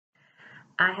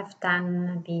I have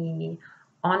done the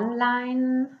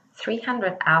online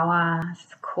 300 hours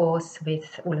course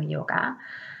with ULU Yoga,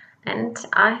 and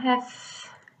I have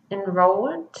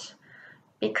enrolled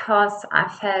because I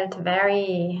felt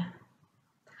very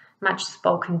much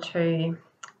spoken to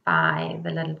by the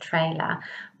little trailer,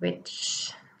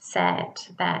 which said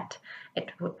that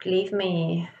it would leave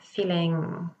me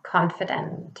feeling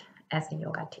confident as a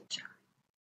yoga teacher.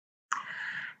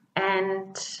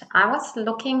 And I was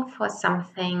looking for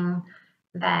something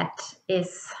that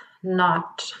is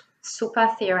not super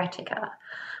theoretical,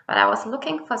 but I was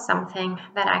looking for something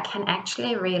that I can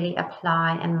actually really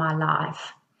apply in my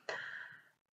life,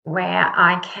 where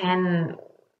I can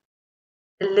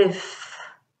live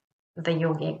the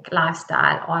yogic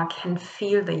lifestyle, or I can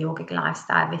feel the yogic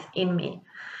lifestyle within me,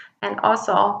 and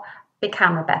also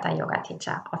become a better yoga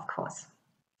teacher, of course.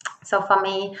 So for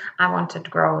me, I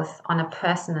wanted growth on a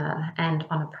personal and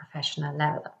on a professional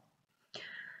level.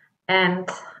 And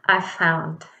I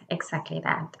found exactly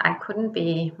that. I couldn't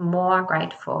be more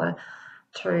grateful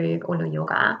to ULU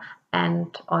Yoga,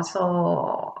 and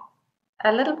also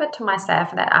a little bit to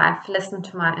myself that I've listened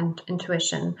to my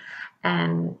intuition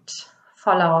and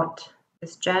followed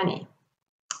this journey,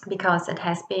 because it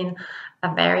has been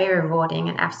a very rewarding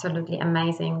and absolutely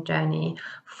amazing journey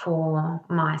for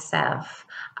myself.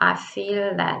 I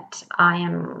feel that I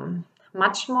am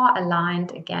much more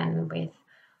aligned again with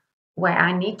where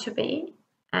I need to be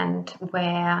and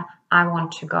where I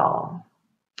want to go.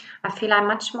 I feel I'm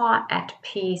much more at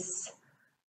peace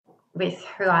with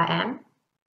who I am,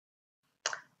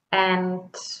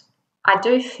 and I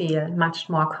do feel much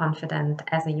more confident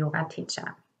as a yoga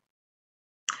teacher.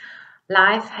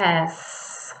 Life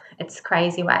has its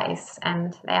crazy ways,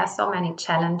 and there are so many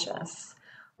challenges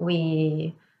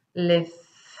we live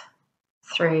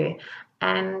through,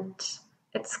 and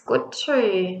it's good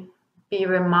to be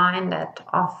reminded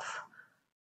of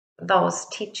those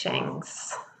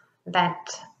teachings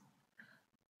that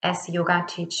as yoga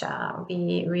teacher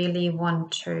we really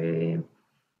want to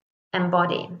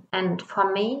embody. And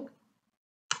for me,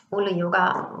 ULU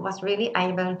Yoga was really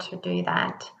able to do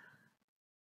that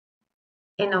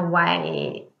in a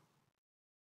way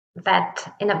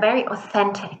that, in a very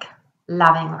authentic,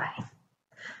 loving way.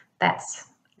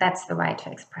 That's the way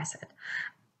to express it,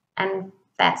 and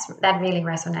that really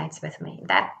resonates with me.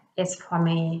 That is for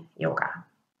me yoga.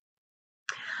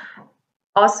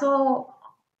 Also,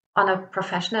 on a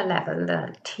professional level,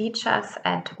 the teachers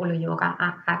at ULU Yoga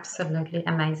are absolutely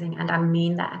amazing, and I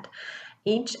mean that.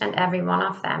 Each and every one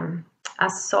of them are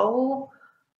so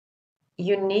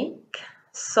unique,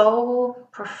 so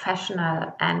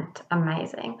professional and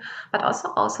amazing, but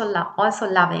also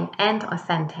loving and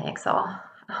authentic. So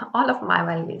all of my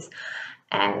values,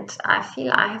 and I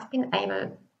feel I have been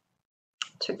able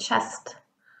to just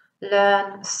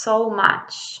learn so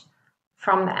much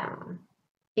from them,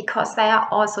 because they are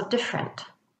also different.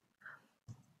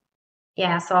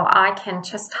 Yeah, so I can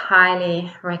just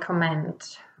highly recommend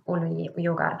ULU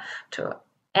Yoga to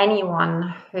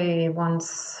anyone who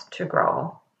wants to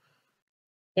grow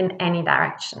in any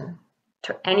direction,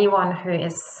 to anyone who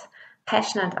is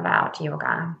passionate about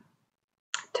yoga,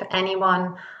 to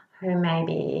anyone who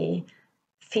maybe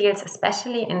feels,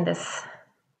 especially in this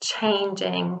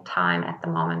changing time at the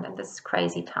moment, in this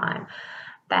crazy time,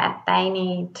 that they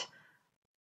need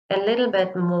a little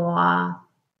bit more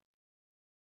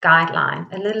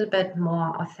guideline, a little bit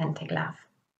more authentic love.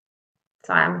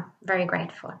 So I'm very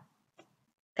grateful.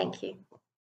 Thank you.